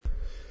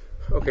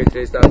Okay,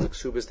 today's daf is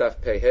Ksubas daf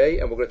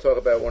Pehei, and we're going to talk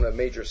about one of the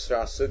major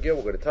sugya.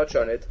 We're going to touch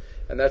on it,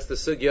 and that's the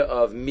sugya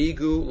of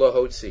Migu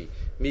Lahotzi.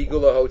 Migu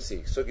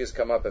Lahotzi. Sugyas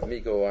come up of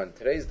Migu on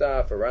today's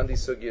daf, around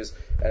these sugyas,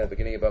 and at the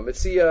beginning of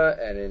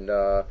Mitzia, and in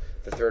the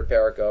third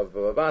parak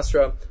of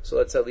Basra. So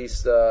let's at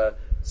least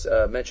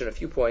mention a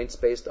few points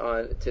based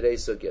on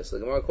today's sugya. So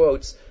the Gemara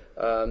quotes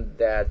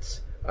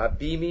that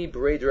Abimi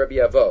B'rei Rabbi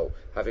Avo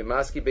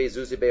Havimaski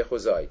Bezuzi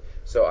Bechozai.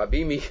 So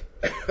Abimi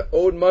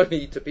owed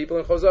money to people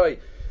in Chozai.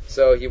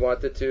 So he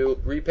wanted to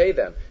repay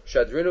them.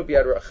 Shadrinu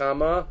biad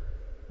rachama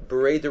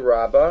b'rei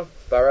derabba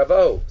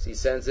baravo. So he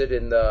sends it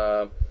in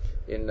the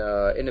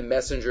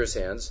messenger's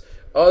hands.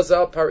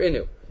 Azal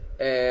parinu,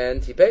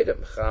 and he paid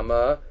him.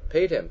 Chama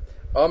paid him.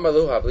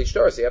 Amalu havli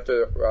shtar. So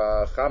after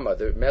Chama,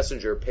 the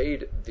messenger,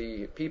 paid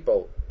the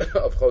people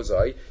of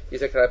Chozai, he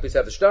said, "Can I please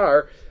have the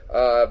shtar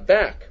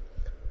back?"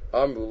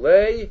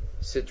 Amrulei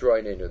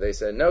sitroinenu. They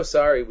said, "No,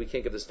 sorry, we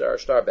can't give the star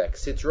back."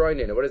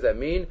 Sitroinenu. What does that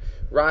mean?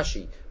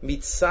 Rashi,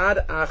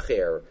 mitzad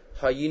acher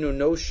hayinu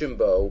no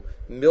shimbo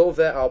milve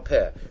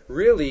alpeh.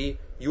 Really,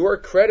 your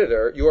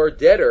creditor, your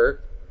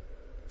debtor,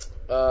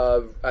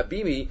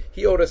 Abimi,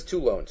 he owed us two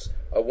loans.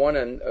 One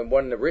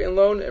a written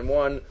loan and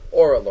one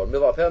oral loan.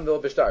 Mil alpeh, mil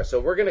bishtar.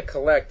 So we're going to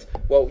collect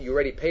what you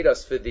already paid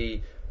us for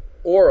the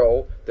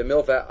oral, the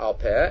milve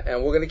alpeh,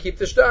 and we're going to keep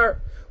the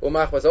shtar.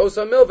 Umach was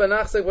also milva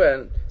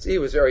nachsegwen. So he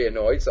was very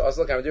annoyed. So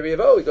Asla came to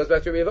Rabbi Avo. He goes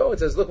back to Rabbi Avo and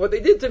says, "Look what they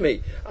did to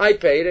me. I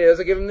paid. He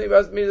doesn't give me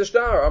the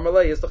shtar.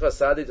 Amalei yistacha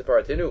sadi to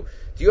paratinu.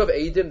 Do you have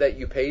Adim that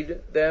you paid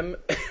them?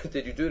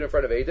 Did you do it in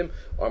front of Adim?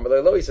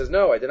 Amalei lo. He says,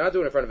 "No, I did not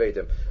do it in front of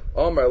Adim.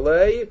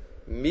 Amalei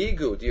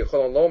migu. Do you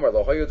cholon lomar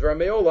lo hayud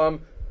v'rameolam?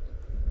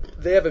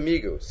 They have a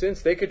migu.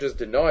 Since they could just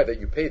deny that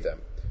you paid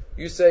them.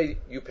 You say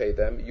you paid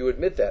them. You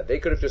admit that. They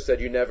could have just said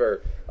you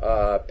never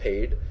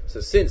paid. So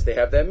since they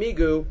have that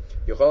migu,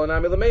 so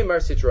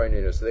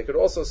they could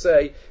also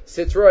say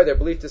sitroi. They're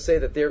believed to say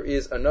that there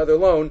is another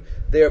loan.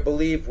 They are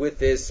believed with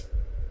this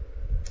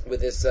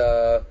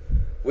migu.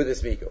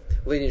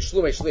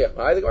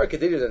 The Gemara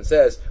continues and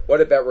says, what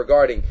about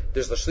regarding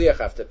does the shliach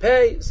have to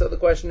pay? So the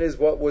question is,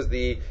 what were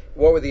the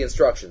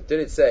instructions?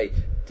 Did it say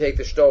take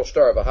the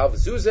shtar of a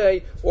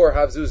havzuzeh or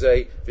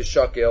havzuzeh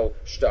v'shakil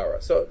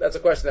shtara? So that's a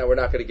question that we're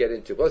not going to get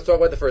into. But let's talk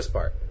about the first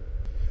part.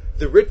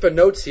 The Ritva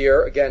notes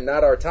here, again,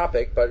 not our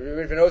topic, but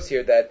Ritva notes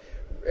here that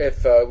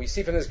if we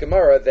see from this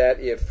Gemara that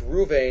if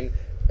Ruvain,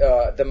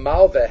 the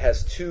Malva,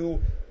 has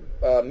two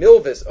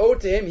milvis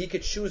owed to him, he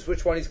could choose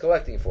which one he's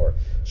collecting for.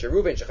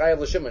 Sheruvain shechayav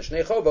l'shimon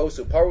shnei chovos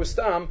uparu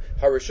stam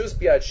harishus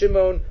biad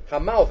Shimon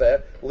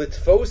hamalve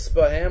litfos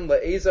bahem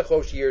le'ezah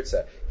chov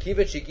sheyirtze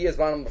kivet shigias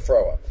manam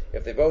b'froa.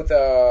 If they both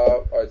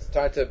are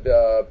time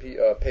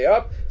to pay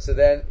up, so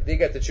then they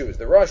get to choose.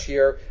 The Rosh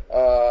here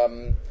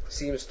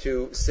seems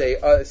to say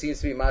seems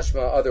to be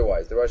mashma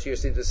otherwise. The Rosh here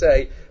seems to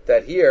say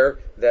that here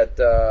that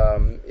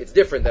it's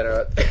different than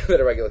a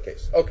than a regular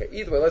case. Okay,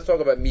 either way, let's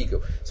talk about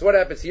migu. So what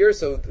happens here?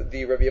 So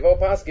the Rabbi Avo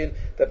paskin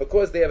that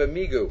because they have a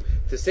migu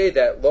to say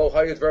that lo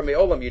hayud v'ramei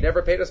olam, you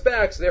never paid us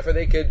back, so therefore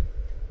they could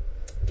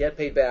get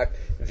paid back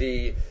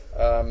the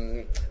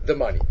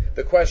money.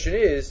 The question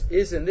is,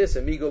 isn't this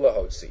a migu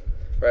lahotzi?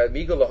 Right,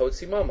 migu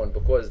lahotzi mamon,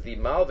 because the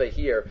malva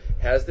here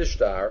has the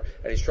shtar,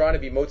 and he's trying to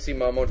be motzi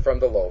mamon from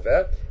the love,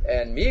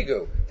 and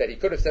migu, that he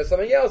could have said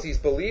something else, he's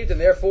believed,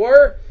 and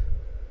therefore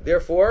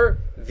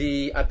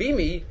the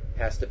abimi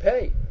has to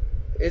pay.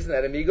 Isn't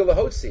that a migu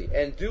lahotzi?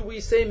 And do we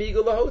say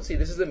migu lahotzi?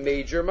 This is a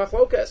major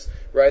machlokas,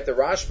 right? The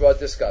Rashba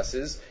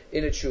discusses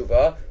in a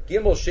tshuva,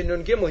 gimel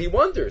shinun gimel, he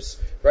wonders,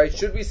 right?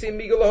 Should we say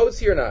migu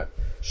lahotzi or not?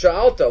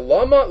 Sha'alta,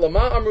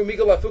 lama amru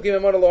migu lafukim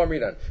emana lo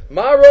amrinan.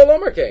 Ma ro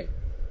lomar came.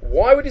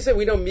 Why would you say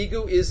we know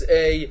migu is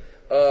a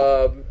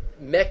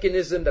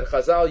mechanism that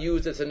Chazal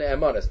used as an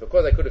emanis?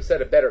 Because I could have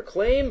said a better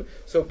claim,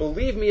 so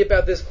believe me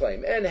about this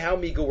claim. And how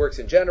migu works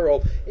in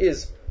general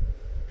is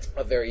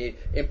a very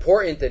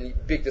important and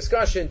big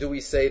discussion. Do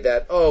we say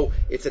that,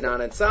 it's an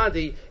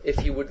anansadi? If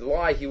he would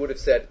lie, he would have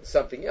said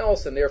something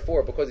else, and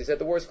therefore, because he said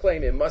the worst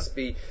claim, it must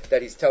be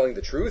that he's telling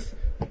the truth.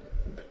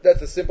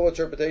 That's a simple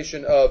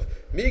interpretation of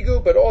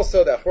migu, but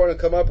also the Achronim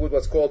come up with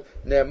what's called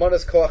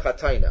ne'emanas koach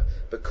hataina.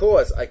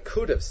 Because I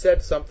could have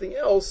said something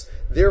else,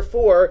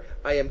 therefore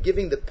I am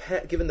given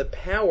the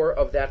power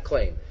of that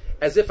claim,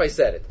 as if I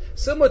said it.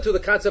 Similar to the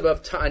concept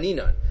of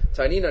ta'aninan.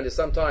 Ta'aninan is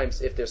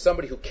sometimes, if there's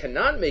somebody who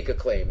cannot make a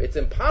claim, it's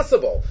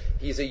impossible.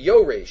 He's a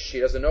yoresh, he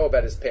doesn't know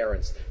about his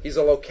parents. He's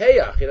a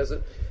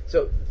lokeach,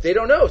 so they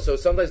don't know. So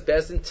sometimes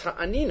bezdin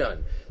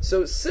ta'aninan.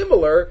 So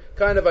similar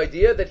kind of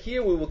idea that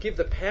here we will give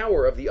the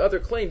power of the other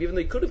claim, even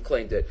though he could have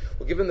claimed it.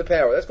 We'll give him the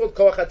power. That's called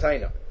koach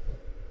hataina.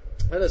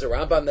 And there's a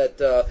Rambam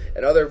that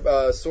and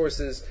other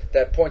sources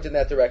that point in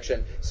that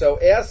direction. So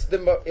ask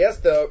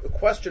the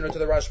questioner to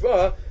the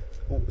Rashba,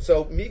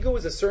 So migu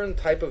is a certain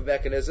type of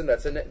mechanism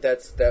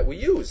that we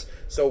use.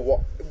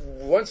 So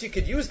once you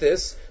could use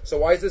this, so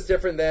why is this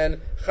different than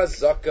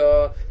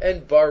chazaka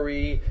and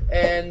bari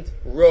and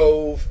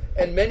rove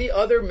and many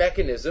other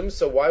mechanisms?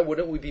 So why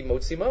wouldn't we be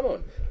motzi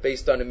mamon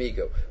based on a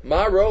migu?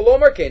 Maro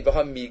lomar kain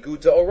v'ha migu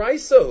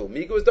da'oraisahu.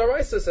 Migu is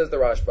da'oraisa, says the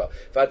Rashba.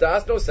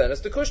 V'adas no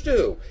senes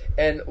dekushtahu.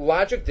 And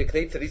logic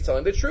dictates that he's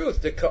telling the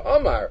truth. De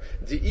ka'amar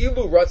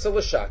de'ilu ratza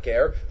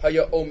l'shaker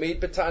haya omeid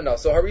b'ta'ana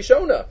so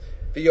harishona.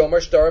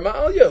 V'yomer shtar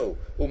ma'al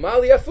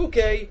umali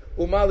afuke,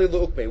 umali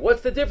lu'ukme.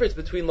 What's the difference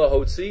between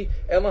lahotzi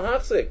and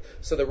lahachzik?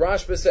 So the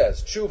Rashba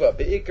says, Tshuva,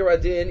 be'ikar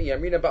adin,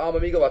 yamrina ba'alma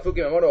migol afuke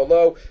mamono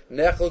olo,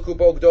 nechleku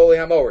bo gdoli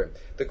hamorim.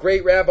 The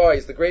great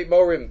rabbis, the great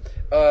morim,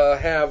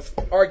 have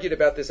argued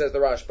about this as the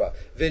Rashba.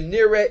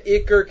 V'nire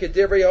ikar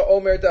kedivrei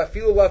ha'omer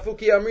dafilu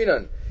lafuki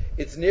amrinan.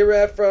 It's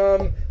nire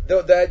from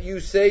that you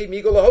say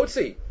migol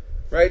lahotzi,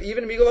 right?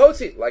 Even migol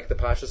lahotzi, like the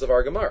pashas of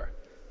our Gemara.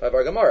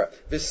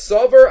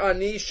 V'savar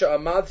ani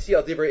sha'amadti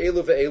al divrei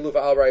elu ve'elu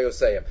v'al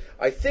rayoseyim.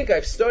 I think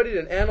I've studied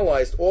and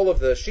analyzed all of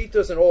the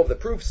shitos and all of the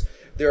proofs.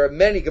 There are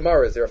many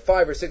Gemaras. There are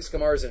 5 or 6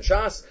 Gemaras in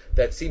Shas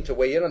that seem to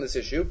weigh in on this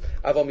issue.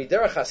 Aval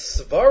miderach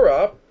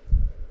hasvara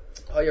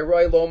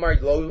hayarai lomar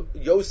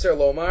yoser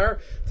lomar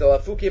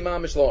telafuki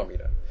mamish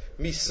lomrina.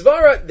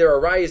 Misvara, there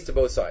are rayas to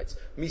both sides.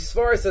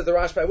 Misvara, says the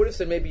Rashba, I would have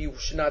said maybe you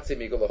should not say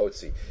migol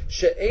lahotzi.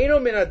 She'eno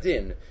min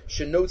adin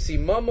shenotzi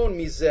mamon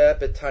mizeh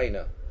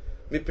betaina.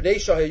 It's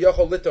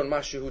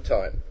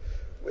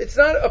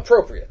not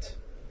appropriate.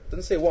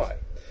 Doesn't say why.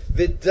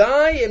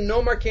 V'dai im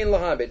nomar kein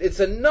lahamid. It's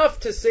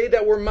enough to say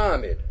that we're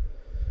mamid.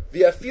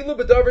 V'afilu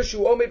b'davar shu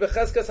omed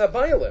b'cheskas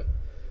habayalim.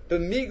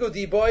 B'migu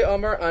diboy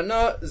amar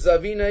ana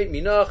zavine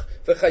minach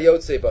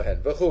v'chayotze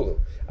bahen v'chulu.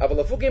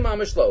 Aval afuke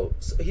mamish lo.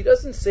 He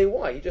doesn't say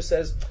why. He just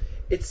says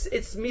it's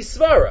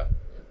misvara.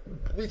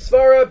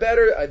 Misvara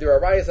better. There are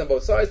rayas on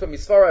both sides, but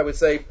misvara I would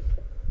say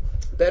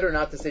better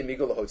not to say migu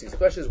lahotzi. The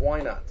question is why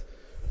not?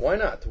 Why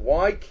not?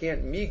 Why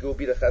can't migu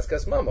be the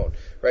cheskas mamon?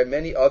 Right?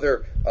 Many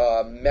other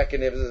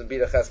mechanisms be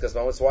the cheskas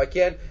mamon. So why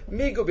can't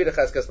migu be the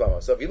cheskas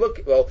mamon? So if you look,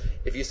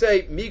 if you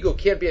say migu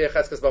can't be the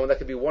cheskas mamon, that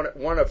could be one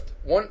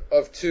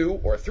of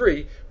 2 or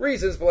 3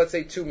 reasons. But let's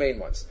say 2 main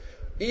ones: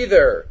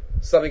 either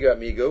something about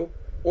migu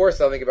or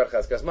something about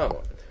cheskas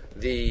mamon.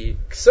 The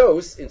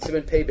Ksos in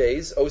Siman Pei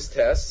Beis Os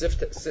Tes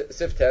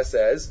Sif Tes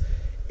says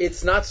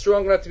it's not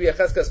strong enough to be a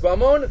cheskas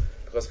mamon,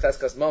 because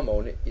Cheskas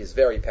Mamon is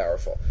very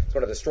powerful. It's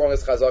one of the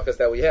strongest chazakas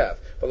that we have.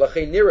 But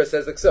Lachei Nira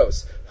says the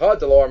Ksos. Ha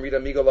delo amrida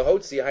migu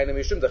lahotzi haina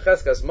mishum the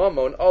Cheskas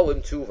Mamon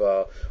alim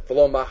tuva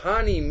v'lo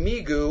mahani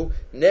migu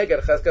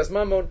neged Cheskas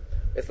Mamon.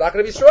 It's not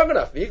going to be strong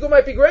enough. Migu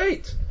might be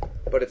great,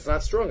 but it's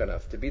not strong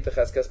enough to beat the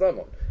Cheskas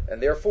Mamon.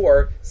 And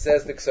therefore,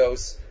 says the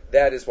Ksos,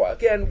 that is why.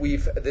 Again,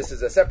 this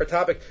is a separate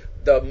topic.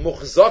 The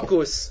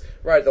muchzakus,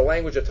 right? The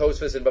language of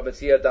Tosfos and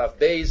Bamatzia Daf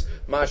Beis,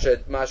 Masha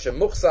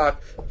muchzak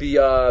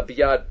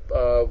biyad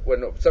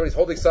when somebody's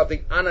holding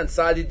something anan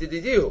sadi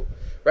dididihu,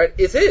 right?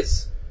 It's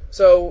his.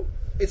 So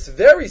it's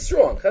very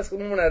strong. Cheskas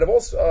Mamon out of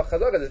all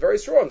chazakas is very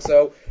strong.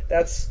 So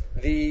that's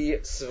the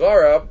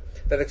svara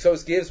that the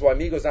Ksos gives why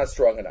migu is not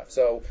strong enough.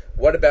 So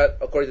what about,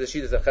 according to the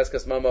Shittas of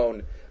Cheskas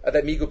Mamon,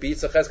 that migu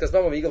beats, so Cheskas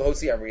Mamon, migu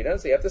l'hosi amrina,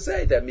 so you have to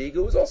say that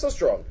migu is also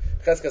strong.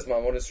 Cheskas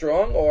Mamon is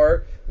strong,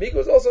 or migu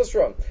is also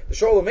strong. The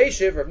Sholem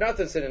Meshiv, Rav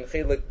Nathanson in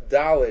Chelik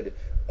Dalid,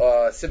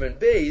 Siman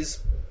Beis,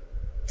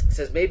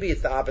 says maybe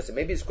it's the opposite.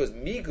 Maybe it's because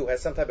migu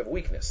has some type of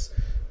weakness.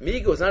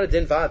 Migu is not a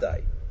din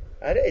vadai.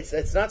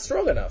 It's not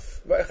strong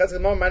enough. Cheskas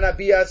Mamon might not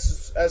be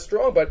as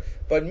strong, but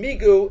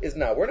migu is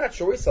not. We're not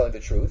sure he's telling the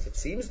truth. It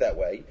seems that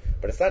way,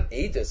 but it's not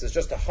edus. It's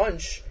just a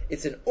hunch.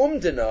 It's an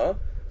umdana.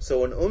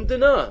 So an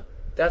umdana,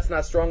 that's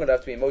not strong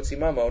enough to be motzi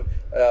mamon,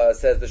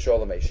 says the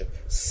Sholem Meshiv.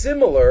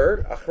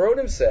 Similar,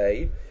 Achronim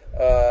say,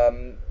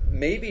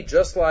 maybe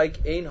just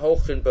like ein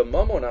holchin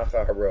b'mamon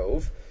acha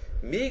harov,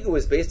 migu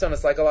is based on a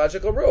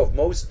psychological rove.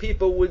 Most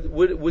people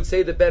would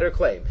say the better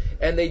claim,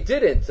 and they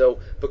didn't. So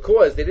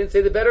because they didn't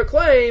say the better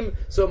claim,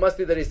 so it must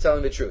be that he's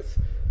telling the truth.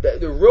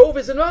 The rove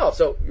is involved.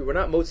 So we're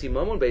not motzi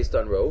mamon based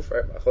on rove,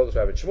 right? Machlokes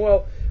Rav and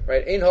Shmuel,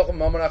 right? Ein holchin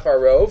mamon achar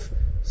rove.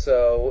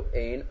 So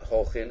ein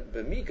holchin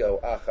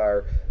b'migo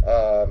achar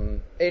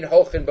ein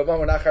holchin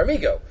b'mamon achar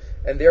migo,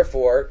 and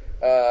therefore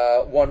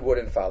one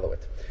wouldn't follow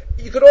it.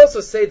 You could also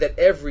say that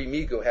every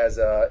migu has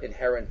an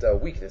inherent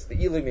weakness. The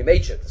Ilim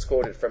Imechet is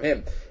quoted from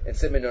him in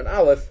Siman Nun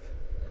Aleph.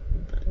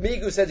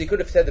 Migu says he could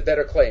have said the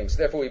better claim, so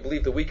therefore we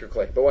believe the weaker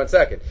claim. But 1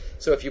 second.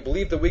 So if you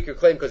believe the weaker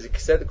claim because he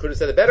could have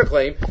said the better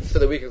claim, so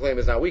the weaker claim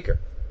is not weaker.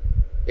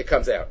 It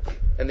comes out.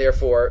 And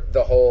therefore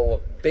the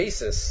whole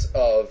basis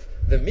of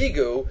the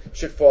migu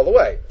should fall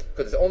away.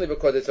 Because it's only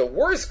because it's a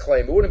worse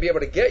claim, it wouldn't be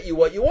able to get you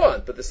what you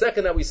want. But the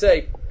second that we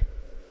say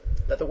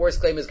that the worst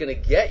claim is going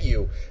to get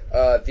you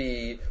what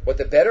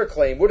the better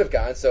claim would have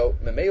gotten, so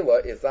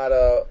memela is not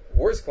a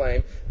worse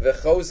claim,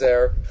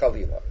 v'chozer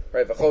chalila,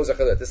 right? V'chozer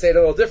chalila. To say it a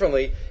little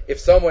differently, if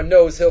someone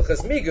knows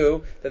hilchas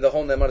migu, then the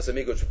whole nemanas of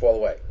migu should fall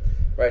away.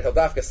 right? He'll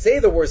dafka say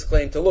the worst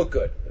claim to look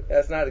good.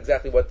 That's not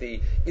exactly what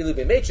the Ilu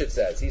B'Meichit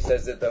says. He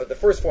says that the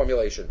first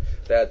formulation,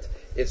 that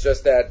it's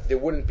just that there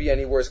wouldn't be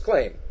any worse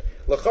claim.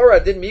 L'chora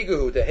din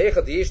miguhu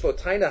dehecha diishlo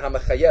taina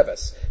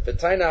hamachayeves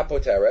v'taina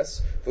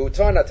apoteres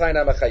v'utana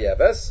taina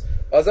machayeves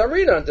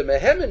azamrinan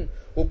demehemin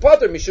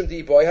upater mishum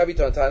diiboy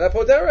haviton taina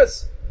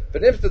apoteres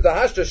v'nimsta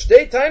dahashta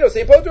shtei tainos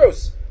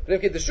epotros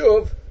v'nimkid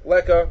deshuv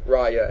leka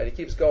raya, and he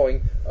keeps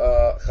going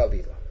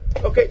chalila.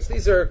 Okay, so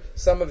these are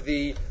some of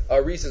the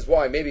reasons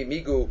why maybe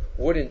migu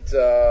wouldn't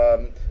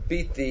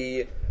beat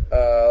the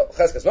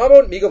cheskas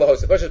mamon. Migu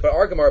lahotzi, but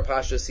our Gemara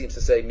Pasha seems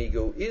to say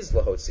migu is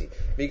lahotzi.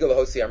 Migu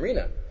lahotzi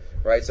amrinan.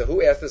 Right, so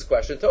who asked this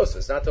question?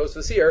 Tosfos, not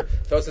Tosfos here.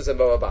 Tosfos and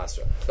Bava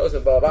Basra.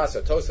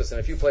 Tosfos in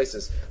a few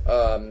places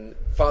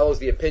follows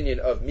the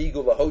opinion of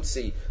Migu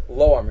Lahotzi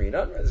Lo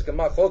Amrina. There's a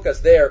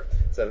Machlokas there.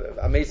 It's an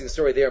amazing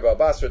story there about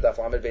Basra, Daf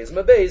Lamed Beis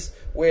Mabez,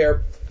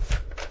 where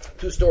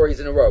two stories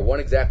in a row. One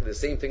exactly the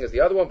same thing as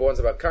the other one, but one's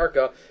about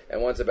Karka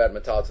and one's about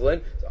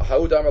Metaltalin.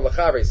 Haudamar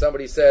Lachavri.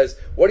 Somebody says,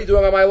 "What are you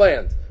doing on my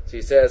land?" So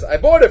he says, "I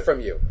bought it from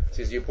you." He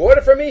says, "You bought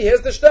it from me?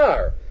 Here's the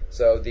shtar."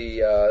 So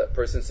the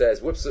person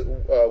says,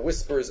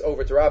 whispers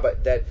over to Rabbah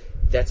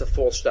that's a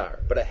false star,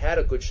 but I had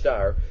a good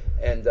star,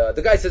 and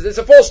the guy says it's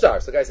a false star.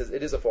 So the guy says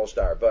it is a false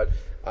star, but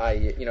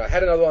I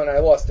had another one and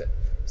I lost it.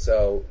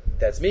 So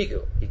that's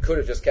Migu. He could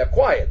have just kept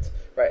quiet,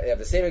 right? They have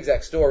the same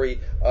exact story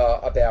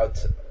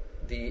about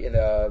the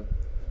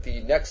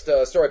next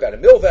story about a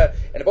milva,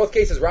 and in both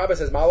cases Rabbah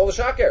says Ma'al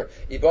l'shaker,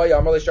 Iba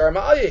Yamar l'shar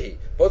ma'ayehi.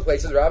 Both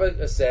places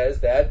Rabbah says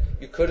that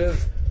you could have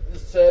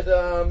said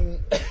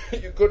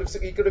he could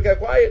have kept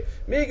quiet,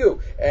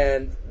 Migu,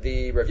 and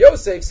the Rav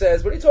Yosef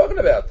says, what are you talking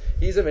about?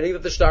 He's admitting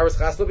that the shtar is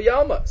chasla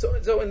b'yalma.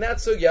 So in that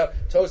sugya,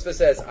 Tosfos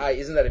says,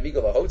 isn't that a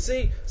Migu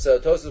lahotzi? So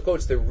Tosfos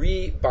quotes the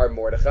Ri Bar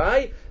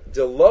Mordechai,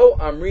 de lo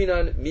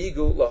amrinan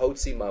Migu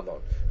lahotzi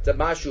mamon, de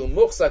mashu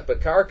muchsak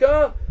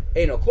bekarka,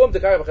 eno klum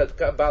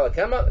dekarka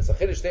balakema. It's a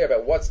chiddush there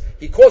about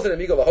he calls it a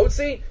Migu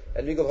lahotzi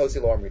and Migu lahotzi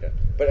lo amrinan.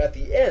 But at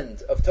the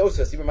end of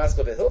Tosfos, Ibn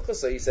Maskov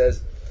Hilchasa, he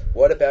says,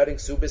 what about in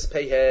Ksubis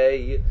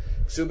Pehei?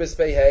 Ksubis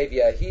Pehei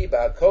v'yahi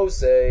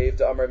ba'kosev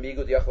to Amar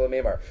Migu d'yachal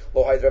l'meimar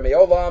lo haydra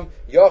me'olam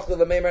yachal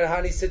l'meimar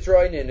hani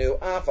sitroi ninu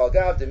af al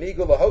gav de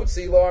Migu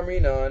lahotzi lo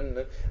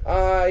amrinan.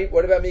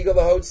 What about Migu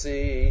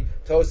lahotzi?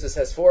 Tosfos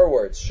has 4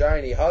 words: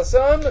 shiny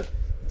hasam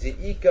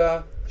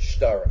di'ika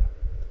shtara.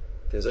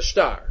 There's a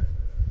star.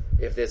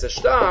 If there's a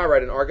star,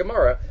 right, in our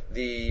Gemara,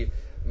 the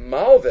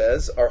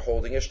malves are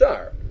holding a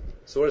star.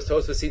 So what does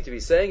Tosfos seem to be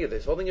saying? If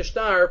they're holding a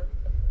star,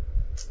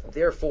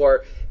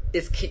 therefore,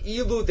 it's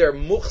ki'ilu, they're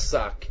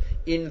muchsak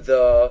in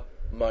the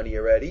money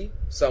already.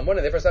 Someone,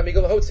 and therefore it's not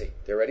Migu lahotzi.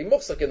 They're already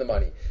muchsak in the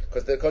money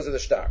because of the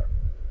shtar.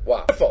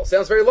 Wow.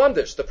 Sounds very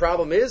lundish. The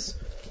problem is,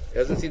 it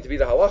doesn't seem to be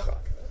the halacha.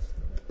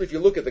 If you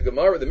look at the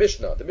Gemara, the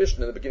Mishnah in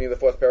the beginning of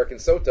the 4th parak in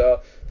Sota,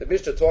 the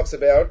Mishnah talks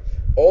about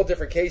all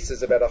different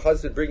cases about a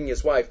husband bringing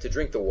his wife to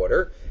drink the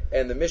water,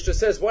 and the Mishnah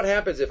says, what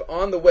happens if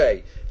on the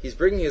way he's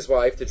bringing his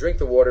wife to drink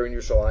the water in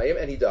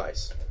Yerushalayim and he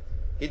dies?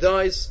 He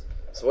dies.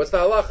 So what's the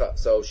halacha?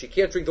 So she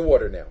can't drink the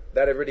water now.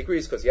 That everybody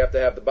agrees, because you have to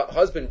have the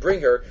husband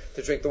bring her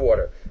to drink the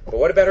water. But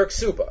what about her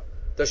ksuba?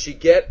 Does she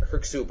get her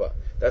ksuba?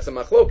 That's a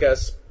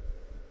machlokas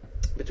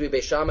between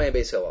Beis Shammai and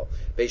Beis Hillel.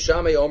 Beis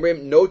Shammai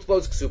omrim no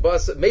tlos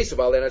ksubas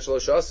mesuba le'anat shelo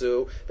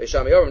shasu. Beis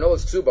Shammai omrim no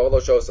tlos ksuba lo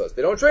shosas.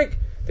 They don't drink.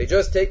 They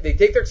take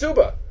their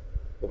ksuba.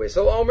 Well, Beis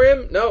Hillel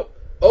omrim no.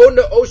 O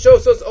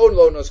shosos o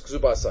lo nos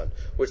ksubasan,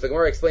 which the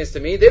Gemara explains to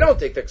me they don't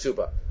take their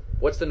ksuba.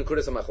 What's the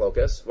Nukudas of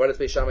Machlokas? Why does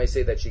Beis Shammai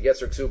say that she gets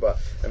her ksuba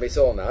and Beis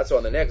Hillel not? So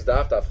on the next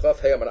daf chaf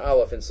heyam and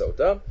aleph in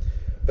Sota,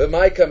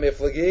 b'maika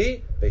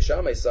miflagi, Beis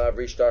Shammai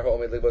savri shtar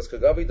ha'omei libos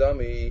kagavi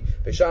dami.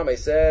 Beis Shammai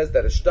says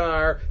that a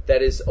shtar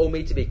that is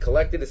omei to be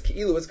collected is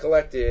ki'ilu is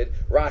collected.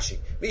 Rashi,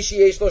 mishi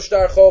yesh lo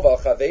shtar chov al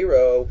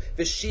chaveiro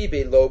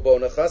v'shibe lo bo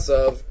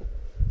nechasav.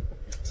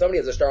 Somebody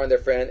has a shtar on their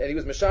friend, and he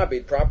was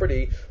mishabed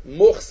property.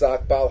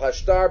 Muchsak bal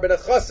hashtar ben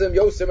achasim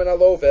yosim and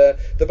alove.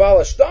 The bal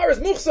hashtar is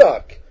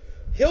muchsak.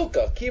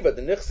 Hilka kiva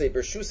the nichse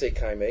bershuse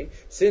kaime.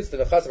 Since the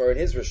nechasim are in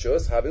his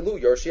reshus, havilu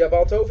yorshi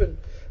abal tovin.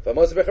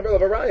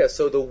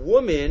 So the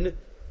woman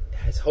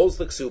holds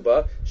the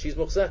ksuba, she's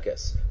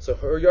muchzakes. So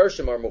her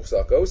yarshim are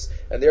muchzakos,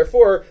 and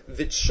therefore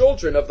the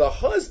children of the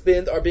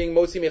husband are being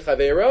motzi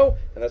mechavero,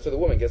 and that's where the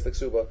woman gets the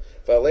ksuba.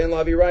 So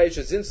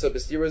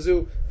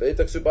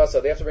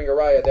they have to bring a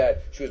raya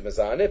that she was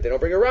mezaneh. If they don't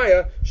bring a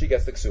raya, she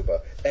gets the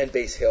ksuba. And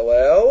Beis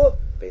Hillel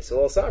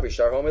savri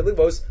shar home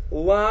libos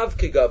lav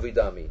kagavi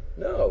dami.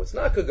 No, it's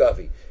not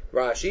kagavi.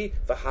 Rashi,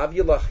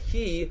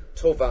 v'havyalahi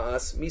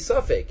tovas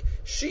misafek.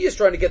 She is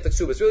trying to get the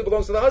ksuba. It really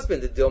belongs to the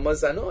husband. The dilma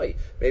zanoi.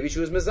 Maybe she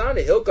was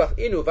mezaneh. Hilkach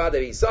inu vade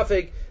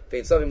misafek.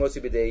 Vein savi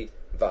mosi b'dei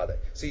vade.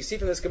 So you see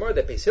from this Gemara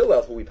that Beis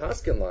Hillel, who we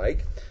paskin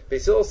like,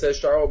 Beis Hillel says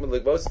shar home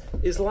libos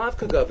is lav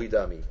kagavi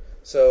dami.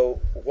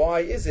 So why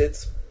is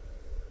it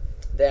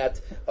that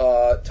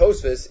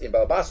Tosfos in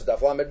Balabas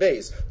Daf Lamed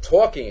Beis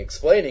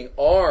explaining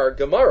our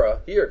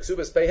Gemara here,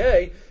 Ksubas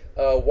Pehei?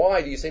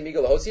 Why do you say Migu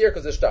lahotzi here?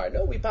 Because the shtar.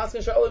 No, we pass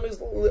in shar home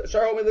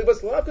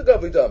libos lav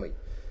kagavi dami.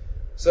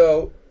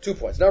 So 2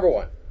 points. Number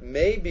 1,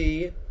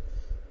 maybe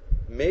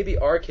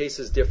our case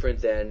is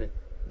different than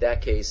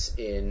that case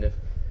in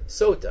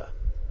Sota.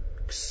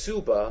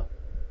 Ksuba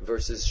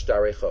versus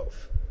Shtarei Chov.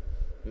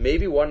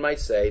 Maybe one might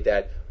say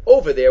that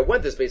over there,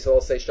 when this Beis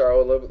Hillel say maybe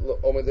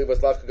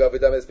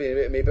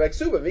like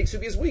Ksuba,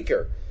 Ksuba is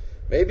weaker.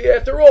 Maybe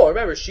after all,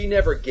 remember, she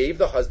never gave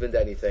the husband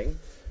anything,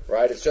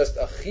 right? It's just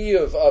a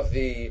chiyuv of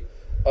the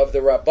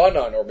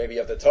Rabbanan, or maybe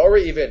of the Torah,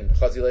 even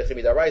Chazilei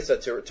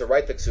Midaraisa to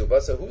write the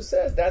Ksuba. So who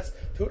says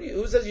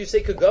who says you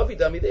say Kagavi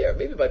Dami there?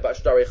 Maybe by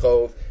Bashtarei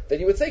Chov, then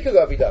you would say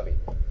Kagavi Dami.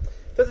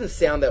 It doesn't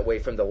sound that way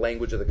from the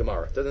language of the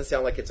Gemara. It doesn't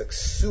sound like it's a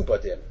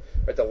Ksuba din.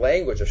 Right? The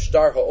language of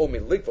Shtar Ha'omi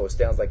Ligvo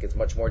sounds like it's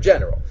much more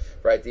general,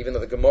 right? Even though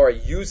the Gemara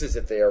uses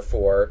it there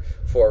for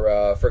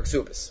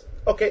Ksubas.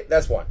 Okay,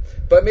 that's one.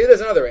 But maybe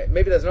there's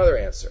another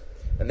answer,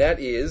 and that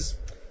is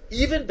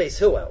even Beis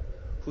Hillel,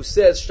 who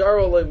says Shtar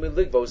Ha'omi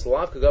Ligvo is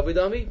Lav Kagavi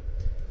Dami.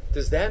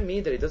 Does that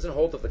mean that he doesn't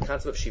hold of the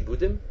concept of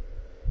Shibudim?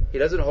 He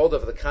doesn't hold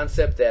of the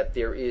concept that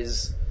there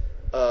is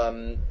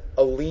a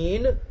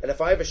lien, and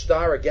if I have a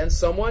shtar against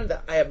someone,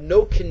 that I have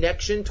no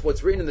connection to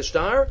what's written in the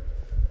shtar,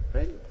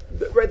 right?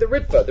 Right, the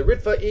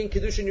Ritva in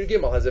Kedushin Yud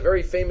Gimel has a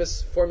very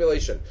famous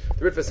formulation.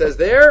 The Ritva says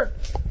there,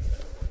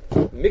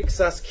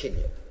 Miksas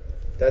Kinyan.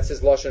 That's his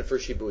lashon for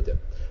Shibudim.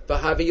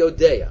 V'havi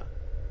Yodeya.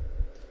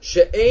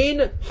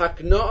 She'ein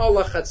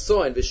hakna'a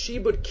lachatzoin,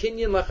 v'shibud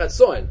kinyan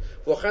lachatzoin,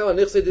 v'chayla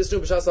nichse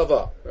disnu b'shas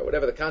hava.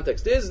 Whatever the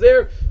context is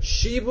there,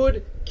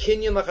 shibud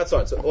kinyan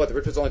lachatzoin. So, what, the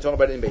Ritva's only talking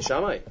about it in Beis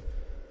Shammai?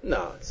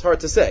 No, it's hard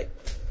to say.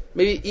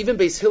 Maybe even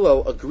Beis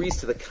Hillel agrees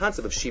to the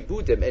concept of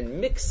shibudim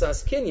and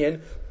miksas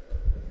kinyan.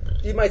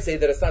 You might say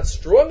that it's not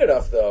strong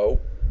enough, though,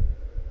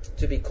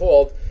 to be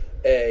called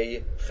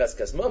a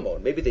cheskas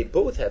mamon. Maybe they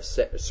both have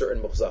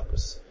certain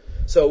muchzakus.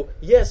 So,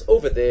 yes,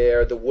 over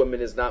there, the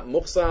woman is not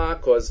muchzak,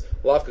 because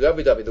lav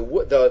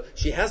kagavidavi,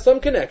 she has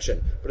some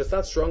connection, but it's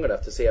not strong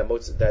enough to say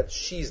that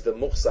she's the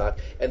muchzak,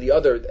 and the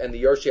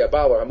Yershi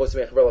Abal are hamotz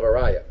mechavel of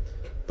araya.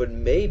 But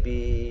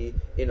maybe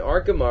in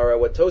our Gemara,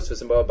 what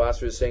Tosfos and Baba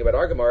Basra is saying about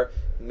our Gemara,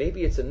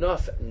 maybe it's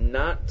enough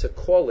not to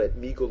call it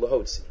Migu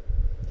Lahotzi.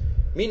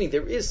 Meaning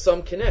there is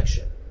some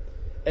connection.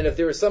 And if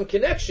there is some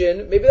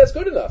connection, maybe that's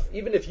good enough.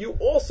 Even if you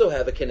also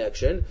have a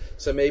connection,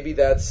 so maybe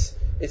it's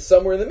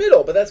somewhere in the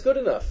middle, but that's good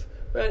enough.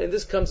 Right? And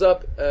this comes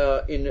up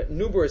in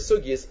numerous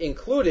sugyas,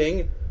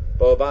 including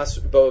Baba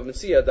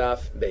Metzia Daf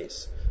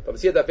Beis. Baba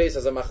Metzia Daf Beis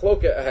has a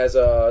machloka, has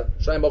a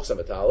Shnai Mochsa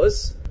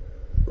Metalis.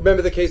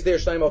 Remember the case there,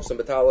 Shnai Mochsa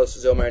Metalis,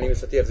 Zomar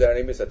Animis Satiyah,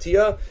 Zanimis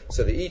Satiyah.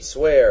 So they each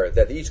swear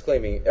that they each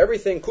claiming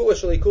everything,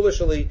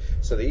 kulashali.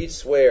 So they each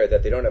swear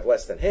that they don't have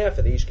less than half,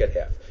 and they each get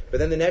half. But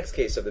then the next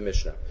case of the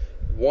Mishnah,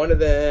 one of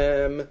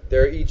them,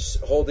 they're each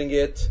holding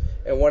it,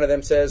 and one of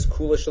them says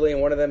kulashali,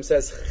 and one of them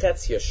says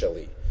chetzia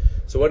shali.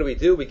 So what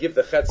do? We give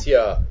the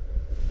chetzia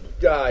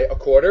guy a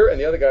quarter, and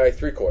the other guy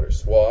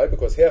 3/4. Why?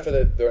 Because half of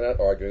it they're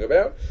not arguing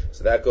about,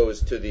 so that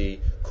goes to the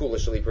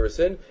kulashali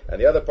person, and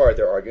the other part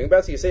they're arguing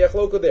about, so you say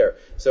achloko there.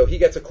 So he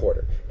gets a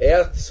quarter.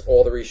 Asks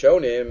all the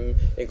Rishonim,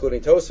 including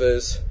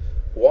Tosfos,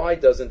 why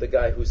doesn't the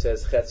guy who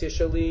says chetzia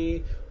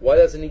shali, why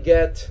doesn't he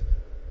get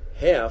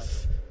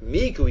half?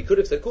 Miku, he could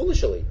have said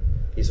kulashali.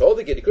 He's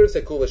holding it. He could have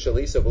said kula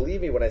shali. So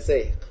believe me when I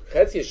say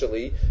chetzia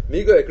shali,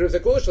 migo. I could have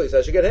said kula shali. So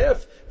I should get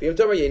half. V'im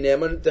tamar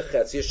yeneman de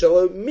chetzia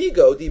shalo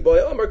migo di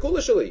boy amar kula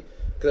shali.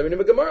 Because I mean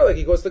in a Gemara, like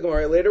he goes to the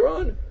Gemara later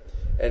on.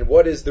 And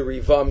what does the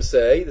Rivam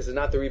say? This is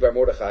not the Rivar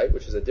Mordechai,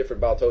 which is a different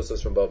Baal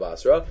Tosfos from Bava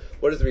Basra.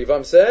 What does the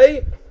Rivam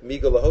say?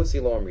 Migo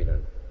lahotzi lo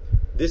amrinan.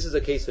 This is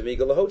a case of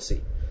migo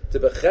lahotzi. To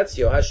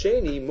bechetzio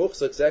hasheni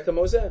muchzak zeka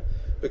mozeh.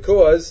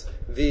 Because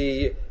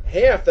the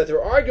half that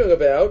they're arguing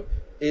about,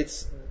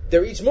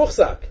 they're each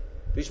muchzak.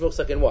 They're each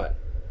muchzak in what?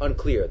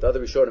 Unclear. The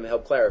other Rishonim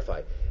help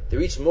clarify. They're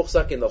each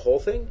muchzak in the whole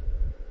thing?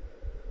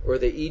 Or are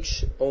they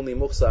each only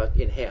muchzak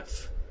in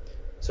half?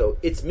 So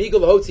it's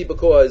migul hotzi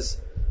because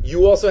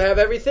you also have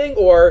everything,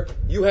 or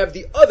you have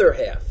the other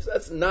half.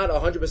 That's not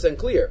 100%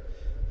 clear.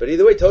 But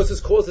either way,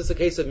 Tosfos calls this a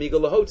case of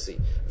migul lahotzi.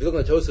 If you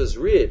look at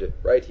Tosfos Rid,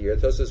 right here,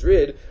 Tosfos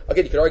Rid,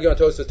 again, you can argue on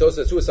Tosfos. Tosfos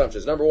has two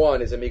assumptions. Number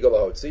one is a migul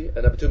lahotzi,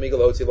 and number two, migul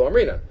lahotzi lo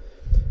amrinan.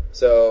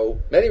 So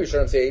many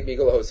Rishonim say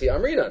migul lahotzi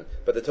amrinan,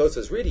 but the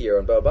Tosfos Rid here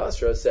on Bava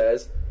Basra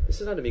says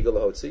this is not a migul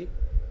lahotzi.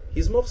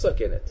 He's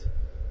muchzak in it.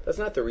 That's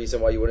not the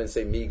reason why you wouldn't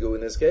say migu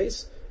in this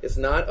case. It's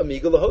not a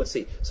migul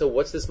lahotzi. So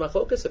what's this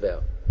machlokas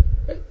about?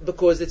 Right?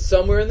 Because it's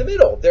somewhere in the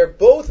middle. They're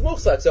both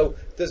muchzak. So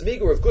does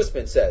migu, Rav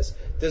Gusman says,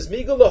 does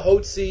migu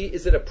lahotzi,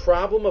 is it a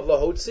problem of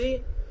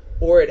lahotzi,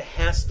 or it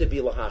has to be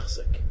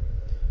lahachzik?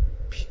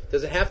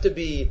 Does it have to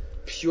be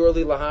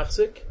purely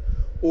lahachzik,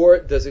 or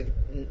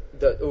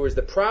or is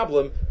the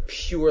problem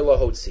pure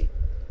lahotzi?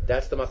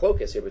 That's the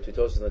machlokas here between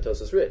Tosfos and the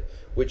Tosfos Rid.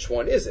 Which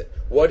one is it?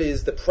 What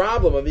is the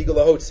problem of migu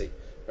lahotzi?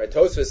 Right?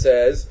 Tosfos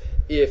says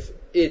if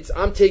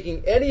I'm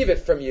taking any of it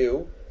from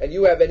you and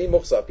you have any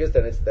muchzakas,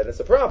 then it's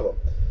a problem.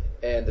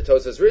 And the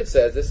Tosfos Rid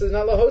says this is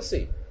not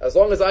lahotzi. As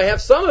long as I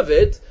have some of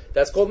it,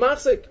 that's called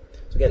machzik.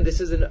 So again, this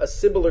is a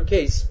similar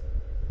case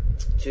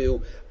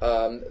to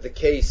the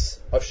case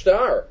of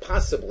shtar,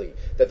 possibly,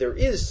 that there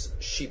is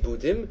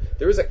shibudim,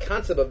 there is a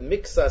concept of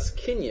mixas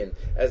kinyan,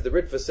 as the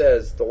Ritva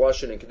says, the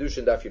Lashon and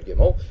Kedushin Daf Yud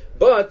Gimel,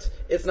 but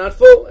it's not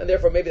full, and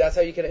therefore maybe that's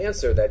how you can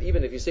answer that.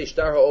 Even if you say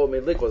shtar ha'ol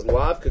midlik was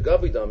lav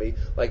kagavidami,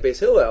 like Beis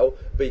Hillel,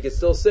 but you can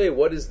still say,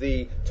 what does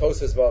the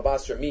Tosas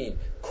Basra mean?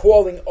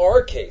 Calling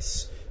our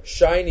case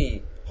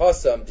shiny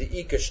Hasam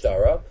De'ika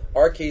Shtara.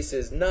 Our case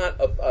is not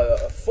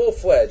a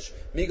full-fledged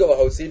Migala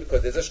Hotzi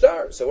because there's a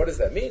star. So what does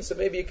that mean? So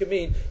maybe it could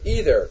mean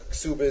either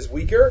Ksuba is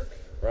weaker,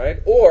 right?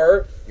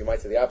 Or you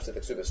might say the opposite,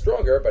 the Ksuba is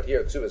stronger, but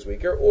here Ksuba is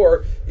weaker.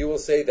 Or you will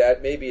say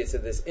that maybe it's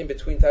in this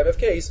in-between type of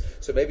case,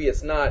 so maybe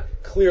it's not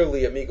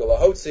clearly a Migala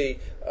Hotzi,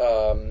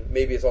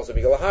 maybe it's also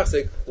Migala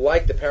Hachzik,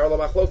 like the parallel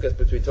machlokas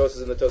between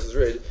Tosas and the Tosas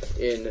Rid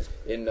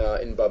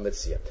in Bava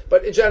Metzia.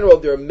 But in general,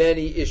 there are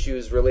many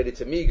issues related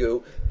to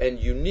Migu and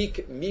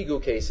unique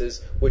Migu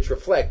cases which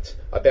reflect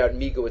about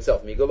Migu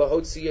itself. Migu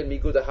Lahotzi and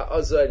Migu the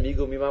Ha'aza and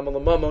Migu Mimam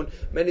Lamamon,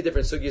 many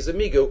different sugyas of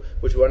Migu,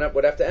 which we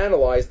would have to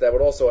analyze that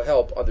would also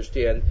help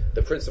understand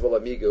the principle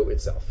of Migu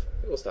itself.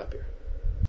 We'll stop here.